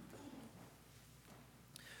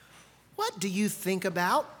What do you think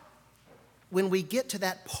about when we get to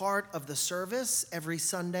that part of the service every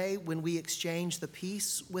Sunday when we exchange the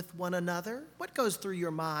peace with one another? What goes through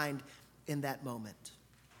your mind in that moment?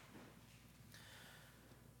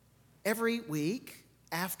 Every week,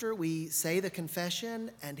 after we say the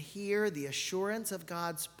confession and hear the assurance of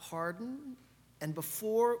God's pardon, and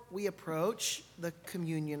before we approach the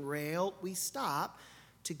communion rail, we stop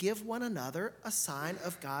to give one another a sign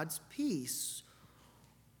of God's peace.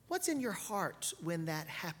 What's in your heart when that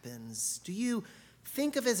happens? Do you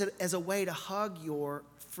think of it as a way to hug your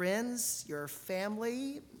friends, your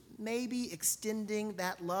family, maybe extending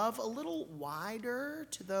that love a little wider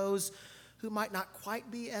to those who might not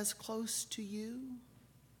quite be as close to you?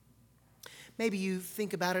 Maybe you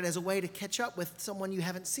think about it as a way to catch up with someone you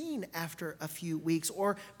haven't seen after a few weeks,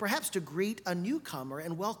 or perhaps to greet a newcomer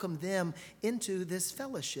and welcome them into this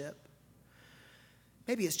fellowship.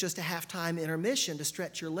 Maybe it's just a halftime intermission to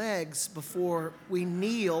stretch your legs before we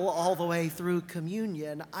kneel all the way through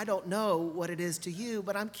communion. I don't know what it is to you,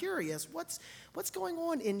 but I'm curious, what's going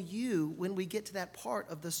on in you when we get to that part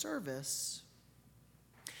of the service?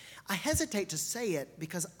 I hesitate to say it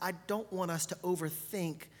because I don't want us to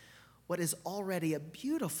overthink what is already a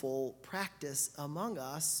beautiful practice among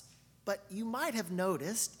us, but you might have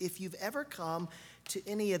noticed, if you've ever come to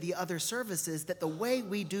any of the other services, that the way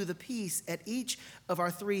we do the peace at each of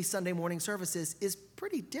our 3 Sunday morning services is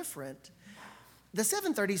pretty different. The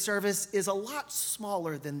 7:30 service is a lot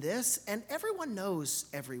smaller than this, and everyone knows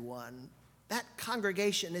everyone. That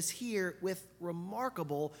congregation is here with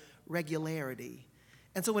remarkable regularity.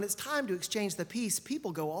 And so when it's time to exchange the peace,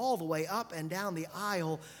 people go all the way up and down the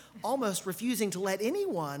aisle, almost refusing to let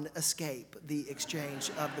anyone escape the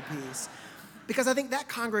exchange of the peace. Because I think that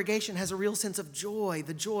congregation has a real sense of joy,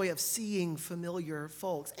 the joy of seeing familiar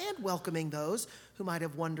folks and welcoming those who might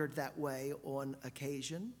have wandered that way on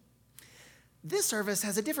occasion. This service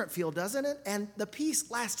has a different feel, doesn't it? And the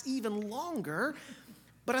peace lasts even longer.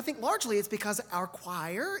 But I think largely it's because our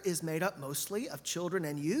choir is made up mostly of children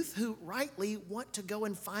and youth who rightly want to go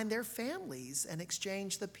and find their families and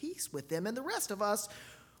exchange the peace with them. And the rest of us,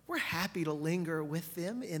 we're happy to linger with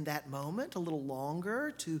them in that moment a little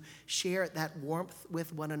longer, to share that warmth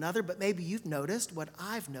with one another. But maybe you've noticed what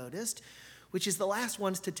I've noticed, which is the last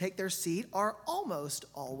ones to take their seat are almost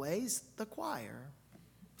always the choir.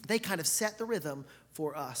 They kind of set the rhythm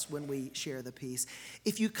for us when we share the peace.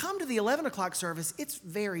 If you come to the 11 o'clock service, it's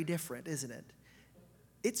very different, isn't it?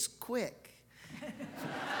 It's quick.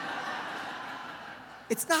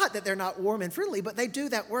 It's not that they're not warm and friendly, but they do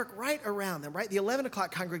that work right around them, right? The 11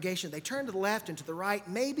 o'clock congregation, they turn to the left and to the right,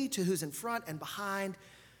 maybe to who's in front and behind.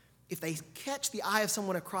 If they catch the eye of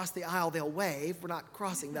someone across the aisle, they'll wave. We're not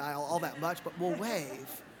crossing the aisle all that much, but we'll wave,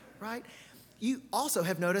 right? You also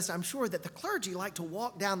have noticed, I'm sure, that the clergy like to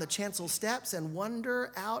walk down the chancel steps and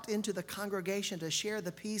wander out into the congregation to share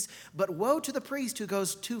the peace. But woe to the priest who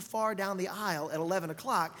goes too far down the aisle at 11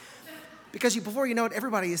 o'clock, because before you know it,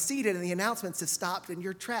 everybody is seated and the announcements have stopped and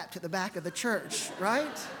you're trapped at the back of the church,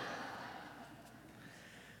 right?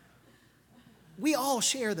 We all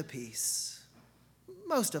share the peace.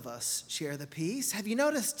 Most of us share the peace. Have you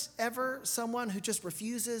noticed ever someone who just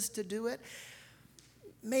refuses to do it?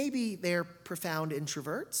 Maybe they're profound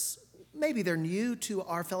introverts. Maybe they're new to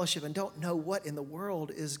our fellowship and don't know what in the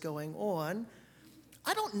world is going on.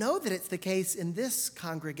 I don't know that it's the case in this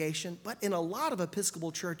congregation, but in a lot of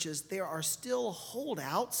Episcopal churches, there are still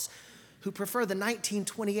holdouts who prefer the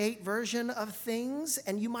 1928 version of things.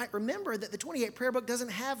 And you might remember that the 28 prayer book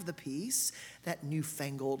doesn't have the peace, that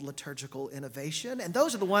newfangled liturgical innovation. And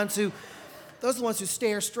those are the ones who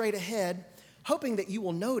stare straight ahead, hoping that you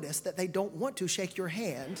will notice that they don't want to shake your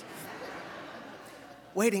hand,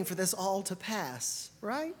 waiting for this all to pass,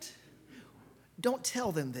 right? Don't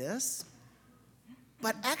tell them this.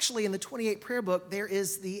 But actually, in the 28 prayer book, there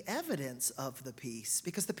is the evidence of the peace,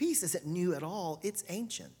 because the peace isn't new at all, it's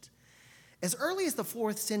ancient. As early as the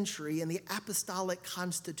 4th century in the Apostolic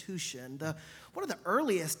Constitution, one of the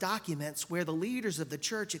earliest documents where the leaders of the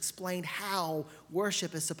church explained how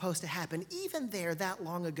worship is supposed to happen, even there that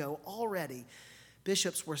long ago already,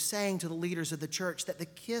 bishops were saying to the leaders of the church that the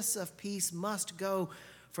kiss of peace must go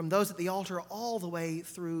from those at the altar all the way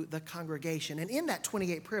through the congregation. And in that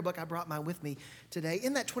 28 prayer book, I brought mine with me today,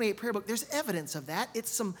 in that 28 prayer book, there's evidence of that. It's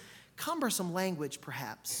some cumbersome language,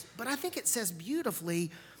 perhaps, but I think it says beautifully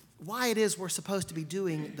why it is we're supposed to be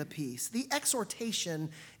doing the peace. The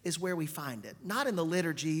exhortation is where we find it, not in the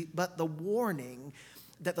liturgy, but the warning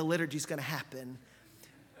that the liturgy is going to happen.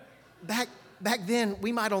 Back then,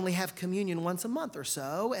 we might only have communion once a month or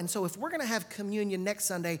so, and so if we're going to have communion next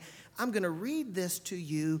Sunday, I'm going to read this to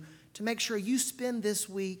you to make sure you spend this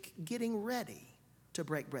week getting ready to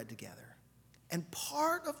break bread together. And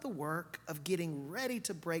part of the work of getting ready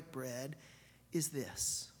to break bread is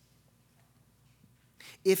this: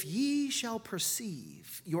 if ye shall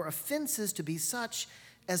perceive your offenses to be such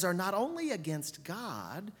as are not only against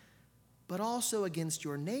God, but also against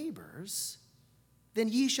your neighbors, then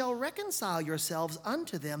ye shall reconcile yourselves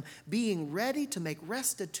unto them, being ready to make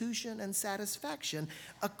restitution and satisfaction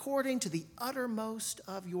according to the uttermost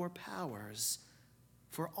of your powers,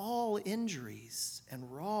 for all injuries and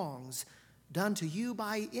wrongs done to you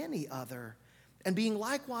by any other, and being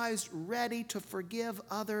likewise ready to forgive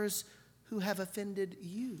others who have offended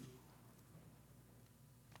you.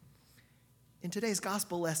 In today's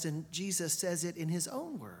gospel lesson, Jesus says it in his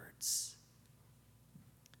own words.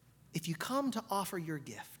 If you come to offer your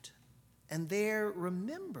gift, and there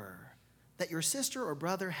remember that your sister or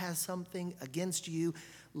brother has something against you,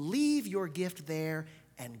 leave your gift there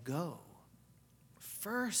and go.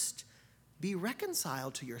 First, be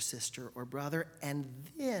reconciled to your sister or brother, and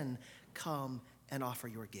then come and offer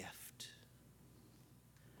your gift.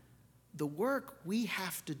 The work we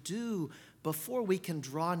have to do before we can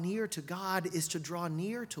draw near to God is to draw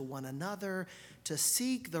near to one another, to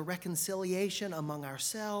seek the reconciliation among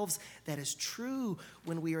ourselves that is true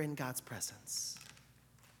when we are in God's presence.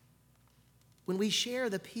 When we share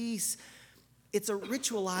the peace, it's a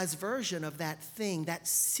ritualized version of that thing, that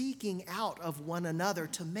seeking out of one another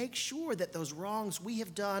to make sure that those wrongs we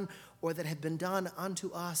have done or that have been done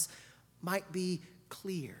unto us might be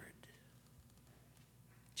cleared.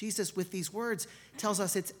 Jesus, with these words, tells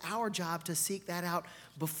us it's our job to seek that out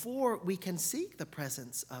before we can seek the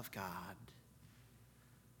presence of God.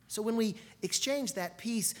 So when we exchange that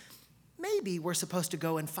peace, maybe we're supposed to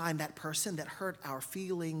go and find that person that hurt our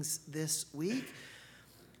feelings this week.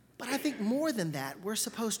 But I think more than that, we're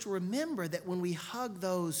supposed to remember that when we hug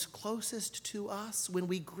those closest to us, when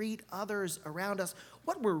we greet others around us,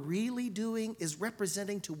 what we're really doing is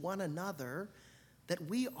representing to one another that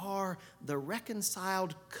we are the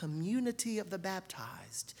reconciled community of the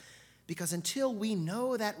baptized. Because until we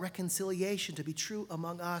know that reconciliation to be true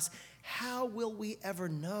among us, how will we ever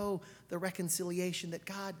know the reconciliation that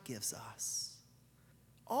God gives us?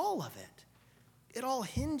 All of it all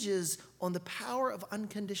hinges on the power of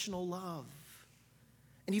unconditional love.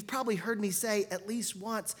 And you've probably heard me say at least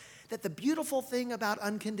once that the beautiful thing about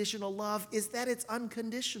unconditional love is that it's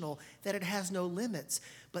unconditional, that it has no limits.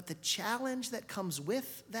 But the challenge that comes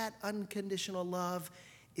with that unconditional love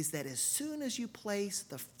is that as soon as you place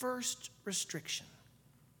the first restriction,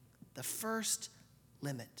 the first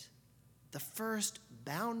limit, the first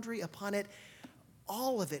boundary upon it,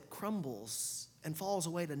 all of it crumbles and falls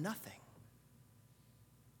away to nothing.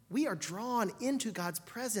 We are drawn into God's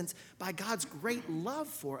presence by God's great love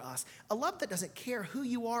for us, a love that doesn't care who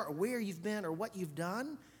you are or where you've been or what you've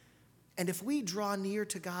done. And if we draw near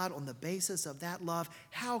to God on the basis of that love,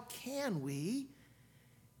 how can we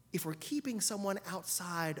if we're keeping someone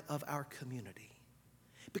outside of our community?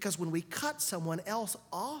 Because when we cut someone else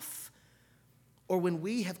off, or when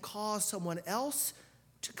we have caused someone else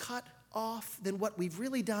to cut off, then what we've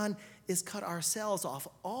really done is cut ourselves off,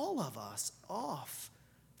 all of us off,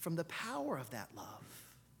 from the power of that love.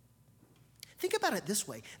 Think about it this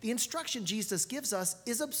way. The instruction Jesus gives us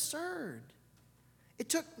is absurd. It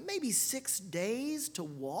took maybe 6 days to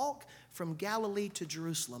walk from Galilee to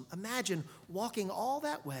Jerusalem. Imagine walking all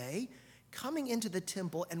that way, coming into the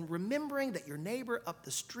temple, and remembering that your neighbor up the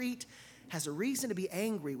street has a reason to be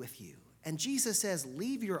angry with you. And Jesus says,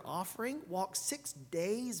 leave your offering, walk 6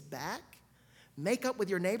 days back, make up with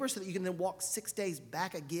your neighbor so that you can then walk 6 days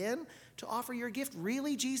back again to offer your gift.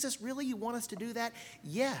 Really, Jesus? Really, you want us to do that?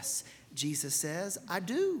 Yes, Jesus says, I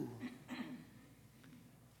do.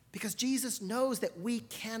 Because Jesus knows that we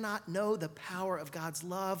cannot know the power of God's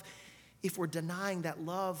love if we're denying that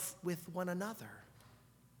love with one another.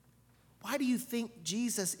 Why do you think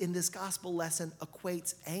Jesus in this gospel lesson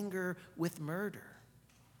equates anger with murder?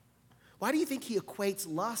 Why do you think he equates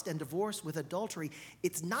lust and divorce with adultery?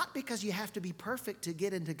 It's not because you have to be perfect to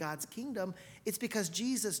get into God's kingdom. It's because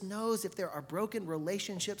Jesus knows if there are broken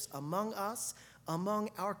relationships among us,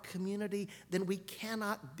 among our community, then we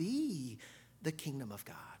cannot be the kingdom of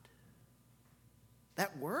God.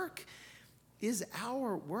 That work is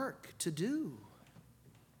our work to do.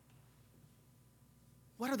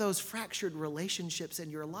 What are those fractured relationships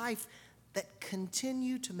in your life that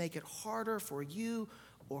continue to make it harder for you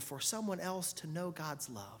or for someone else to know God's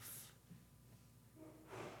love?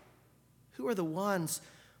 Who are the ones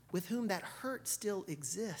with whom that hurt still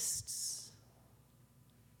exists?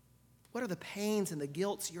 What are the pains and the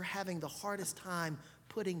guilts you're having the hardest time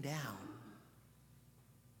putting down?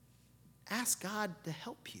 ask God to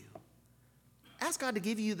help you. Ask God to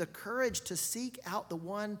give you the courage to seek out the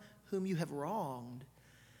one whom you have wronged,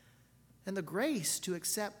 and the grace to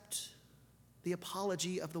accept the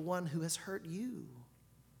apology of the one who has hurt you,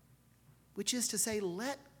 which is to say,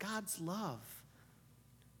 let God's love,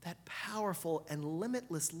 that powerful and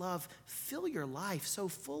limitless love, fill your life so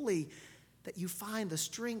fully that you find the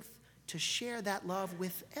strength to share that love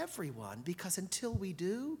with everyone, because until we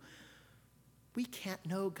do, we can't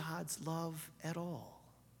know God's love at all.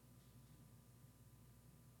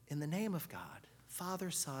 In the name of God,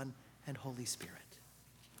 Father, Son, and Holy Spirit.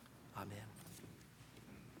 Amen.